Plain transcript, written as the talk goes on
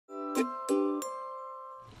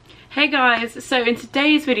Hey guys, so in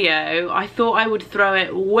today's video I thought I would throw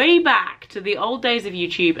it way back to the old days of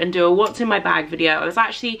YouTube and do a what's in my bag video. I was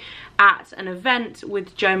actually at an event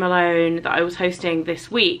with Jo Malone that I was hosting this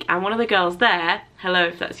week, and one of the girls there, hello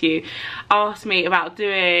if that's you, asked me about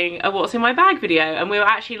doing a what's in my bag video, and we were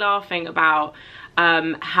actually laughing about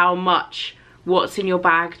how much what's in your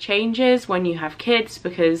bag changes when you have kids,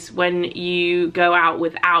 because when you go out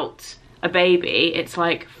without a baby it's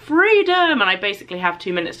like freedom, and I basically have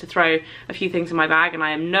 2 minutes to throw a few things in my bag, and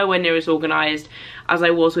I am nowhere near as organised as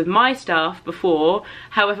I was with my stuff before.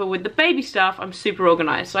 However, with the baby stuff I'm super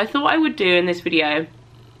organised, so I thought I would do in this video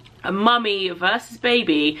a mummy versus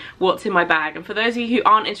baby what's in my bag. And for those of you who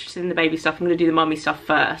aren't interested in the baby stuff, I'm going to do the mummy stuff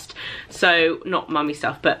first. So not mummy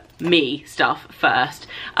stuff but me stuff first.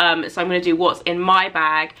 So I'm going to do what's in my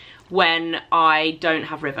bag when I don't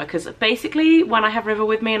have River, because basically when I have River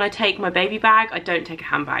with me and I take my baby bag, I don't take a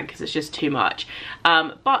handbag because it's just too much.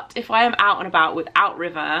 But if I am out and about without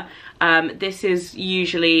River, this is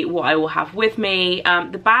usually what I will have with me.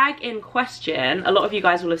 The bag in question, a lot of you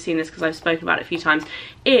guys will have seen this because I've spoken about it a few times,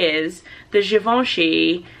 is the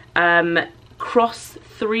Givenchy Cross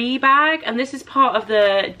 3 bag, and this is part of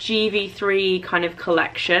the GV3 kind of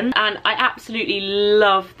collection, and I absolutely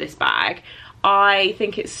love this bag. I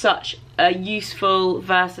think it's such a useful,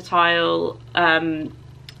 versatile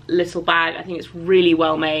little bag. I think it's really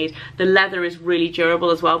well made. The leather is really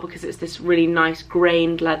durable as well because it's this really nice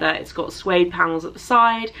grained leather. It's got suede panels at the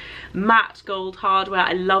side, matte gold hardware.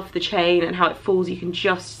 I love the chain and how it falls. You can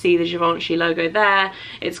just see the Givenchy logo there.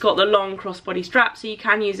 It's got the long crossbody strap, so you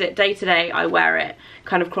can use it day to day. I wear it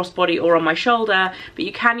kind of crossbody or on my shoulder, but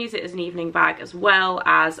you can use it as an evening bag as well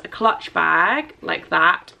as a clutch bag like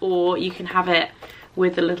that, or you can have it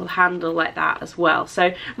with a little handle like that as well.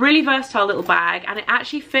 So really versatile little bag, and it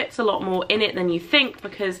actually fits a lot more in it than you think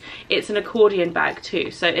because it's an accordion bag too,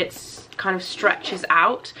 so it's kind of stretches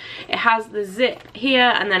out. It has the zip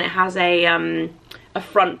here, and then it has a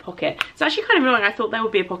front pocket. It's actually kind of annoying. I thought there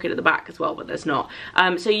would be a pocket at the back as well, but there's not.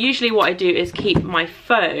 So usually what I do is keep my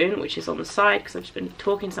phone, which is on the side because I've just been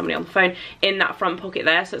talking to somebody on the phone, in that front pocket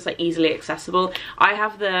there, so it's like easily accessible. I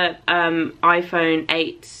have the iPhone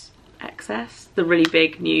 8 XS, the really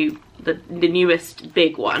big the newest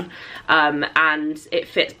big one, and it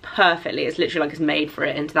fits perfectly. It's literally like it's made for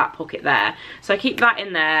it into that pocket there, so I keep that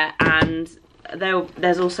in there. And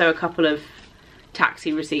there's also a couple of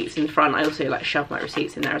taxi receipts in the front. I also like shove my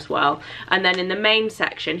receipts in there as well. And then in the main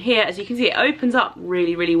section here, as you can see, it opens up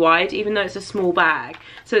really wide even though it's a small bag,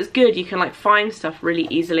 so it's good. You can like find stuff really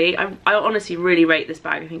easily. I honestly really rate this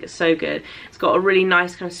bag. I think it's so good. It's got a really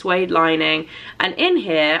nice kind of suede lining, and in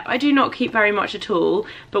here I do not keep very much at all,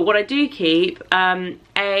 but what I do keep,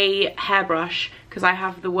 a hairbrush, because I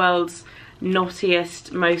have the world's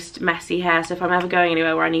knottiest, most messy hair, so if I'm ever going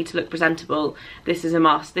anywhere where I need to look presentable, this is a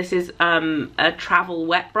must. This is a travel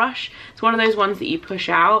wet brush. It's one of those ones that you push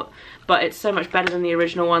out, but it's so much better than the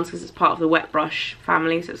original ones because it's part of the wet brush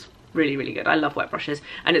family, so it's really good. I love wet brushes,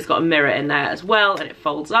 and it's got a mirror in there as well, and it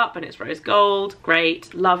folds up, and it's rose gold.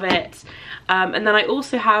 Great, love it. And then I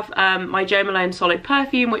also have my Jo Malone Solid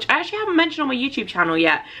perfume, which I actually haven't mentioned on my YouTube channel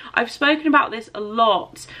yet. I've spoken about this a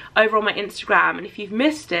lot over on my Instagram, and if you've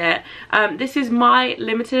missed it, this is my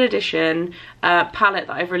limited edition palette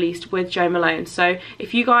that I've released with Jo Malone. So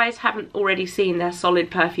if you guys haven't already seen their Solid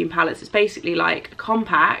perfume palettes, it's basically like a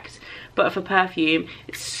compact but for perfume.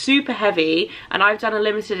 It's super heavy, and I've done a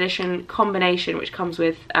limited edition combination which comes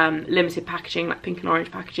with limited packaging, like pink and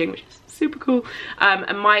orange packaging, which is super cool.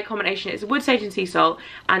 And my combination is wood sage and sea salt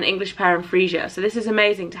and English pear and freesia. So this is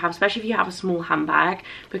amazing to have, especially if you have a small handbag,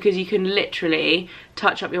 because you can literally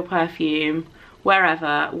touch up your perfume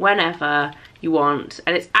wherever, whenever you want.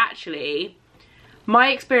 And it's actually, my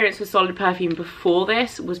experience with Solid perfume before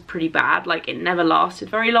this was pretty bad. Like, it never lasted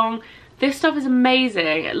very long. This stuff is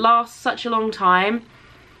amazing. It lasts such a long time,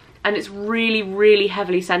 and it's really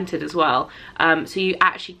heavily scented as well, so you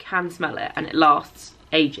actually can smell it, and it lasts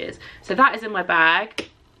ages. So that is in my bag,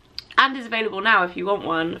 and is available now if you want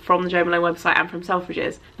one from the Jo Malone website and from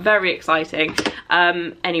Selfridges. Very exciting.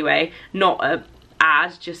 Anyway, not an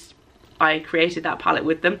ad, just I created that palette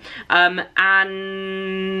with them.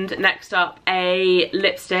 And next up, a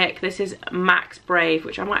lipstick. This is Max Brave,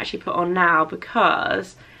 which I might actually put on now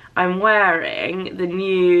because I'm wearing the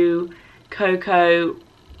new Coco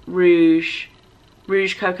Rouge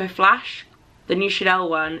Coco Flash, the new Chanel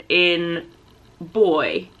one in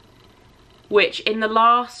Boy, which in the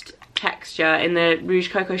last texture, in the Rouge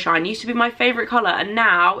Coco Shine, used to be my favourite colour, and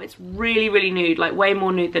now it's really nude, like way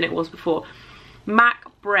more nude than it was before. Mac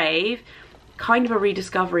Brave kind of a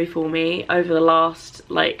rediscovery for me over the last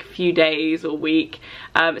like few days or week.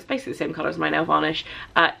 It's basically the same colour as my nail varnish.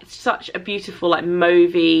 It's such a beautiful like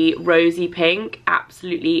mauvey rosy pink,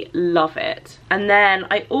 absolutely love it. And then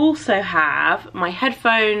I also have my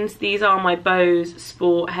headphones. These are my Bose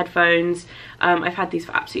Sport headphones. I've had these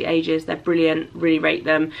for absolutely ages. They're brilliant, really rate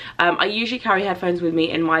them. I usually carry headphones with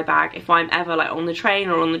me in my bag if I'm ever like on the train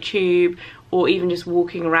or on the tube or even just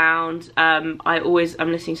walking around. I'm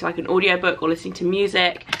listening to like an audiobook or listening to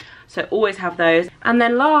music, so always have those. And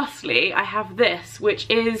then lastly, I have this, which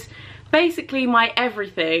is basically my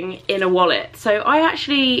everything in a wallet. So I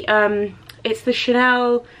actually, it's the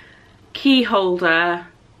Chanel key holder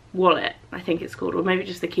wallet, I think it's called, or maybe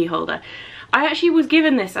just the key holder. I actually was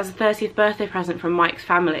given this as a 30th birthday present from Mike's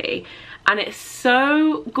family, and it's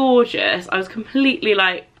so gorgeous. I was completely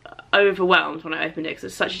like overwhelmed when I opened it because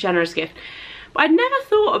it's such a generous gift. But I'd never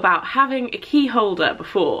thought about having a key holder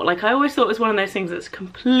before. Like, I always thought it was one of those things that's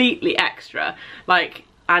completely extra, like,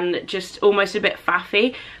 and just almost a bit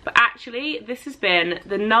faffy. But actually, this has been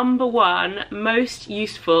the #1 most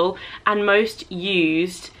useful and most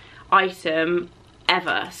used item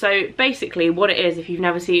ever. So basically what it is, if you've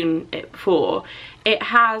never seen it before, it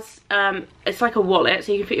has it's like a wallet,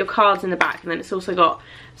 so you can put your cards in the back, and then it's also got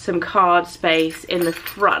some card space in the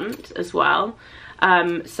front as well.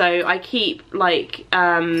 So I keep like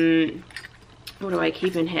what do I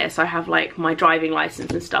keep in here? So I have like my driving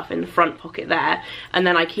license and stuff in the front pocket there, and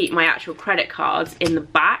then I keep my actual credit cards in the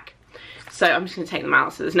back. So I'm just gonna take them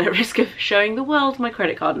out so there's no risk of showing the world my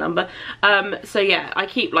credit card number. So yeah, I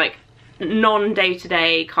keep like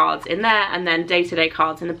non-day-to-day cards in there, and then day-to-day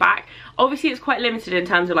cards in the back. Obviously it's quite limited in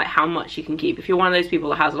terms of like how much you can keep. If you're one of those people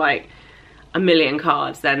that has like a million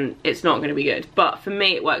cards, then it's not going to be good. But for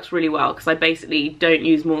me it works really well because I basically don't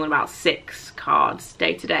use more than about 6 cards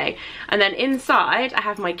day to day. And then inside I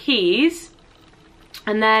have my keys,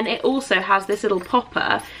 and then it also has this little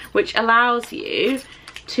popper which allows you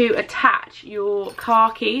to attach your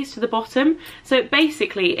car keys to the bottom. So it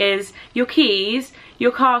basically is your keys,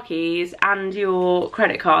 your car keys and your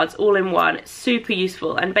credit cards all in one. It's super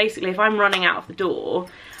useful, and basically if I'm running out of the door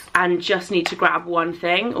and just need to grab one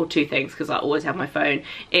thing or 2 things, because I always have my phone,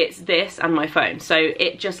 it's this and my phone. So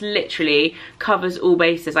it just literally covers all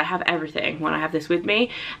bases. I have everything when I have this with me.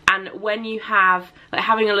 And when you have like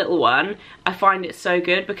having a little one, I find it so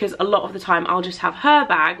good because a lot of the time I'll just have her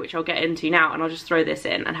bag, which I'll get into now, and I'll just throw this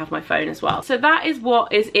in and have my phone as well. So that is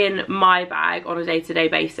what is in my bag on a day-to-day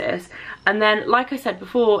basis. And then, like I said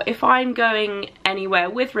before, if I'm going anywhere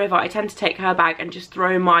with River, I tend to take her bag and just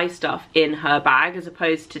throw my stuff in her bag, as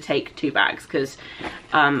opposed to take 2 bags, because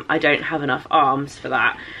I don't have enough arms for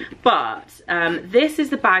that. But this is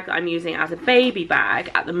the bag that I'm using as a baby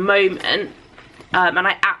bag at the moment. And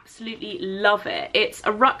I absolutely love it. It's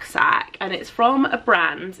a rucksack, and it's from a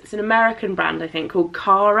brand, it's an American brand I think, called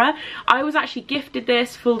Cara. I was actually gifted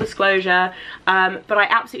this, full disclosure, but I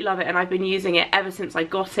absolutely love it, and I've been using it ever since I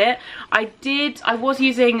got it. I was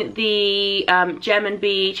using the Gem &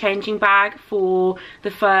 Bee changing bag for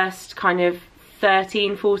the first kind of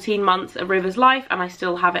 13-14 months of River's life, and I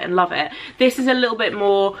still have it and love it. This is a little bit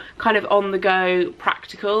more kind of on the go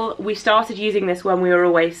practical. We started using this when we were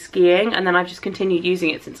away skiing, and then I've just continued using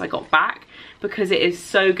it since I got back because it is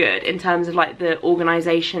so good in terms of like the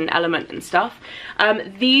organization element and stuff.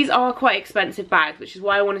 These are quite expensive bags, which is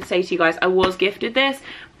why I want to say to you guys, I was gifted this,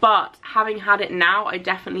 but having had it now, I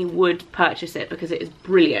definitely would purchase it because it is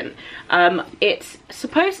brilliant. It's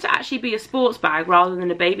supposed to actually be a sports bag rather than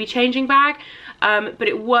a baby changing bag, but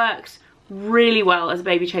it works really well as a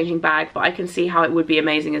baby changing bag, but I can see how it would be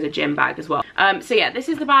amazing as a gym bag as well. So yeah, this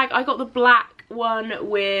is the bag. I got the black one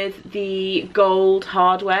with the gold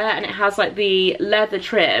hardware, and it has like the leather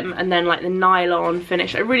trim and then like the nylon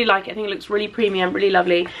finish. I really like it. I think it looks really premium, really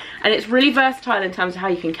lovely, and it's really versatile in terms of how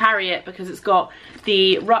you can carry it because it's got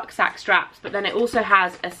the rucksack straps, but then it also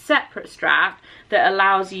has a separate strap that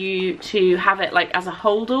allows you to have it like as a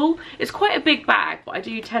holdall. It's quite a big bag, but I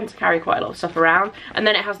do tend to carry quite a lot of stuff around. And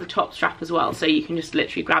then it has the top strap as well, so you can just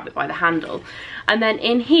literally grab it by the handle. And then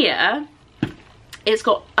in here, it's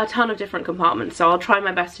got a ton of different compartments, so I'll try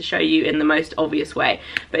my best to show you in the most obvious way.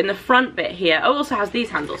 But in the front bit here, it also has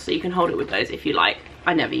these handles, so you can hold it with those if you like.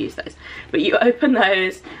 I never use those. But you open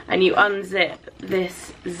those and you unzip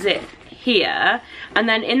this zip here, and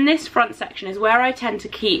then in this front section is where I tend to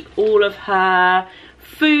keep all of her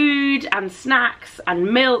food and snacks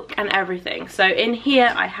and milk and everything. So in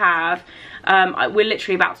here I have we're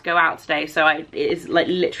literally about to go out today, so it is like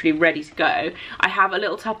literally ready to go. I have a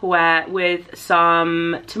little Tupperware with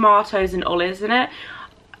some tomatoes and olives in it.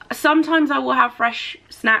 Sometimes I will have fresh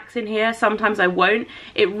snacks in here, sometimes I won't.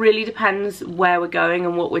 It really depends where we're going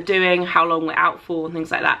and what we're doing, how long we're out for and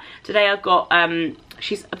things like that. Today I've got,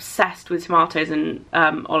 she's obsessed with tomatoes and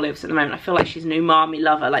olives at the moment. I feel like she's an umami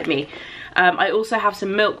lover like me. I also have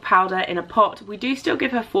some milk powder in a pot. We do still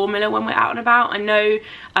give her formula when we're out and about. I know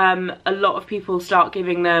a lot of people start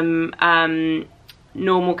giving them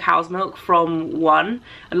normal cow's milk from 1.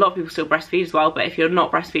 A lot of people still breastfeed as well, but if you're not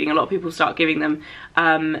breastfeeding, a lot of people start giving them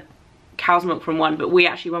cow's milk from 1. But we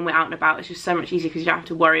actually, when we're out and about, it's just so much easier because you don't have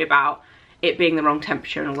to worry about it being the wrong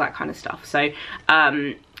temperature and all that kind of stuff. So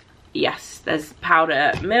yes, there's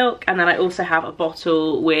powder milk, and then I also have a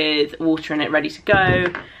bottle with water in it ready to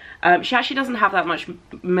go. She actually doesn't have that much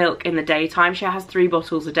milk in the daytime. She has 3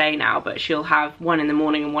 bottles a day now, but she'll have 1 in the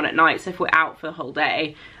morning and 1 at night. So if we're out for the whole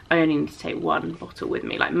day, I only need to take 1 bottle with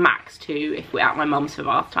me, like max 2 if we're at my mum's for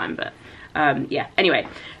bath time. But yeah, anyway,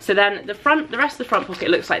 so then the rest of the front pocket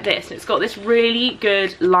looks like this, and it's got this really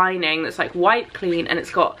good lining that's like white clean, and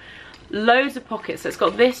it's got loads of pockets. So it's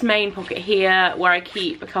got this main pocket here where I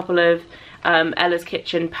keep a couple of Ella's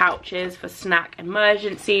Kitchen pouches for snack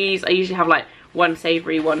emergencies. I usually have like 1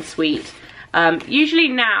 savoury, 1 sweet. Usually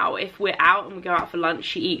now, if we're out and we go out for lunch,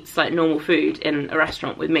 she eats like normal food in a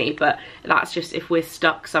restaurant with me, but that's just if we're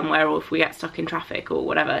stuck somewhere or if we get stuck in traffic or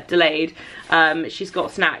whatever, delayed. She's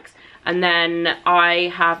got snacks. And then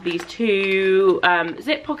I have these 2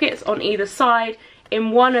 zip pockets on either side.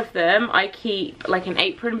 In one of them, I keep like an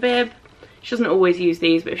apron bib. She doesn't always use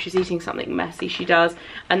these, but if she's eating something messy, she does.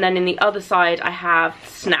 And then in the other side, I have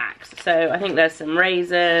snacks. So I think there's some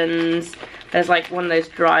raisins. There's like one of those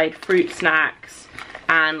dried fruit snacks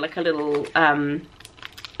and like a little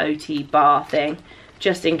OT bar thing,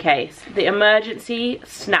 just in case. The emergency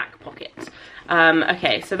snack pocket.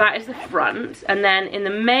 Okay, so that is the front. And then in the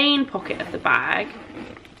main pocket of the bag,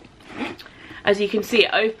 as you can see,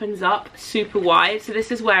 it opens up super wide. So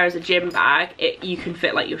this is where, as a gym bag, you can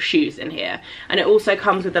fit like your shoes in here. And it also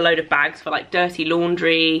comes with a load of bags for like dirty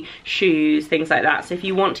laundry, shoes, things like that. So if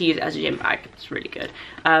you want to use it as a gym bag, it's really good.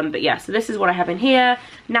 But yeah, so this is what I have in here.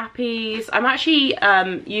 Nappies. I'm actually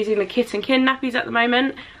using the Kit and Kin nappies at the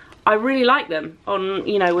moment. I really like them.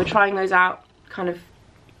 You know, we're trying those out kind of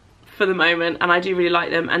for the moment, and I do really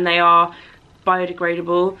like them, and they are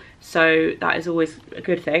biodegradable, so that is always a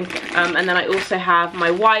good thing. And then I also have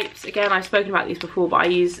my wipes. Again, I've spoken about these before, but I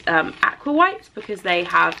use aqua wipes because they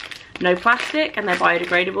have no plastic and they're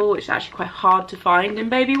biodegradable, which is actually quite hard to find in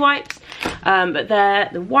baby wipes. But they're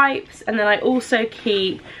the wipes. And then I also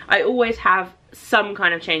I always have some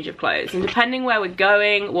kind of change of clothes, and depending where we're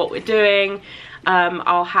going, what we're doing,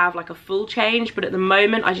 I'll have like a full change, but at the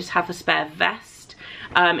moment I just have a spare vest.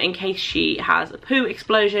 In case she has a poo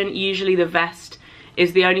explosion. Usually the vest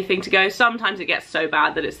is the only thing to go. Sometimes it gets so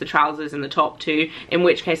bad that it's the trousers and the top too, in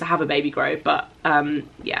which case I have a baby grow, but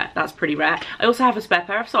yeah, that's pretty rare. I also have a spare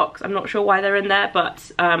pair of socks. I'm not sure why they're in there,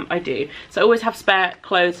 but I do. So I always have spare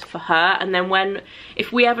clothes for her, and then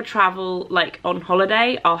if we ever travel like on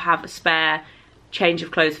holiday, I'll have a spare change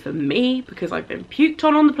of clothes for me, because I've been puked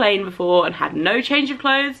on the plane before and had no change of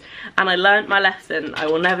clothes, and I learnt my lesson. I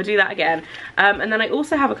will never do that again. And then I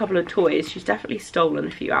also have a couple of toys. She's definitely stolen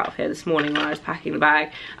a few out of here this morning when I was packing the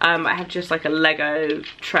bag. I have just like a Lego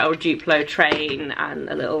or Duplo train and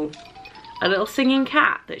a little singing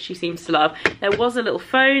cat that she seems to love. There was a little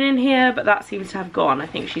phone in here, but that seems to have gone. I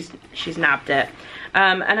think she's nabbed it.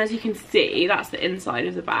 And as you can see, that's the inside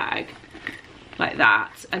of the bag, like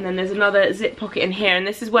that. And then there's another zip pocket in here, and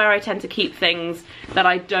this is where I tend to keep things that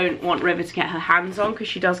I don't want River to get her hands on, because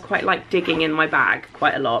she does quite like digging in my bag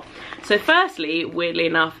quite a lot. So firstly, weirdly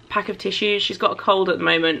enough, pack of tissues. She's got a cold at the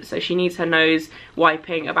moment, so she needs her nose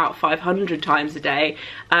wiping about 500 times a day,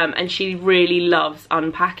 and she really loves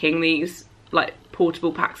unpacking these like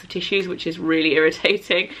portable packs of tissues, which is really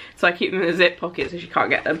irritating. So I keep them in a zip pocket so she can't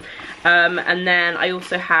get them. And then I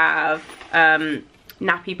also have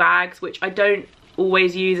nappy bags, which I don't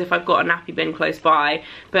always use if I've got a nappy bin close by,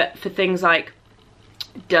 but for things like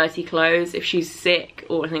dirty clothes, if she's sick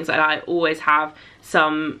or things like that, I always have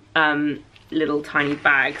some little tiny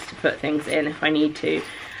bags to put things in if I need to.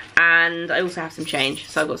 And I also have some change,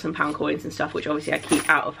 so I've got some pound coins and stuff, which obviously I keep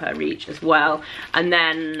out of her reach as well. And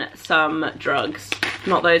then some drugs,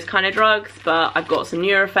 not those kind of drugs, but I've got some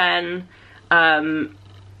Nurofen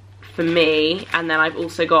for me, and then I've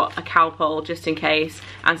also got a Calpol just in case,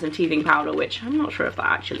 and some teething powder, which I'm not sure if that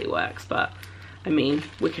actually works, but I mean,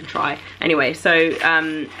 we can try. Anyway, so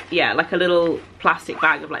yeah, like a little plastic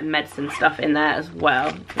bag of like medicine stuff in there as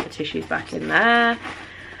well. Put the tissues back in there.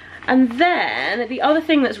 And then the other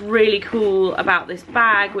thing that's really cool about this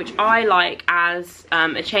bag, which I like as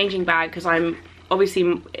a changing bag, because I'm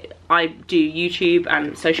obviously I do YouTube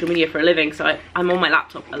and social media for a living, so I'm on my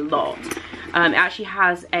laptop a lot. It actually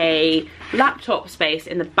has a laptop space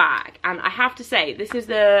in the back, and I have to say, this is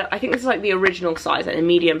I think this is like the original size, like a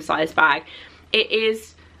medium sized bag. It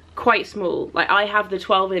is quite small. Like, I have the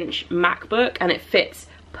 12-inch MacBook and it fits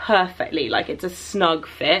perfectly, like it's a snug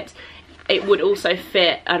fit. It would also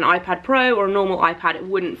fit an iPad Pro or a normal iPad. It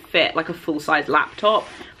wouldn't fit like a full-size laptop,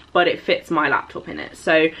 but it fits my laptop in it.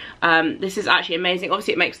 So this is actually amazing.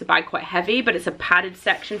 Obviously it makes the bag quite heavy, but it's a padded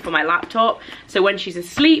section for my laptop. So when she's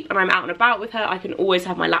asleep and I'm out and about with her, I can always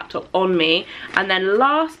have my laptop on me. And then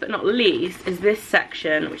last but not least is this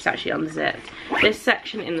section, which is actually unzipped. This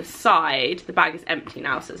section in the side, the bag is empty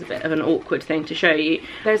now, so it's a bit of an awkward thing to show you.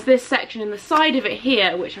 There's this section in the side of it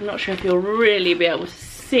here, which I'm not sure if you'll really be able to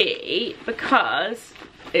see because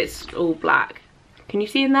it's all black. Can you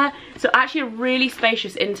see in there? So actually a really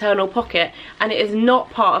spacious internal pocket, and it is not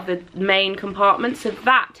part of the main compartment, so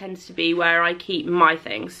that tends to be where I keep my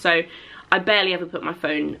things. So I barely ever put my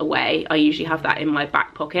phone away. I usually have that in my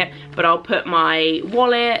back pocket, but I'll put my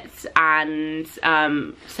wallet and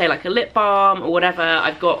say like a lip balm or whatever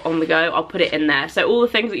I've got on the go, I'll put it in there. So all the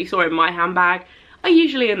things that you saw in my handbag are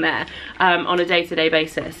usually in there on a day-to-day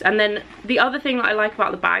basis. And then the other thing that I like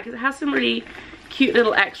about the bag is it has some really cute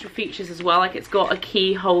little extra features as well. Like, it's got a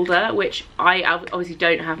key holder, which I obviously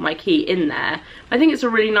don't have my key in there. I think it's a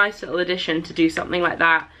really nice little addition to do something like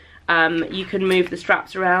that. You can move the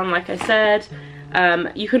straps around, like I said.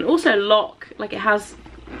 You can also lock, like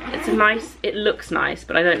it looks nice,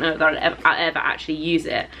 but I don't know that I'll ever actually use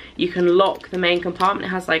it. You can lock the main compartment. It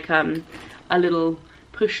has like a little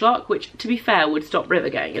push lock, which to be fair would stop River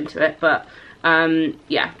going into it, but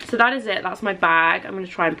yeah, so that is it. That's my bag. I'm going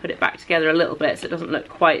to try and put it back together a little bit so it doesn't look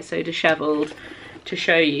quite so disheveled to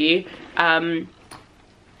show you. But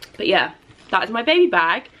yeah, that is my baby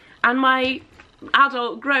bag and my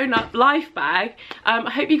adult grown-up life bag. I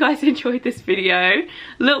hope you guys enjoyed this video. A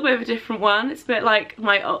little bit of a different one. It's a bit like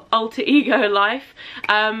my alter ego life,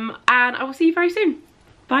 and I will see you very soon.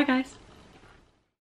 Bye guys.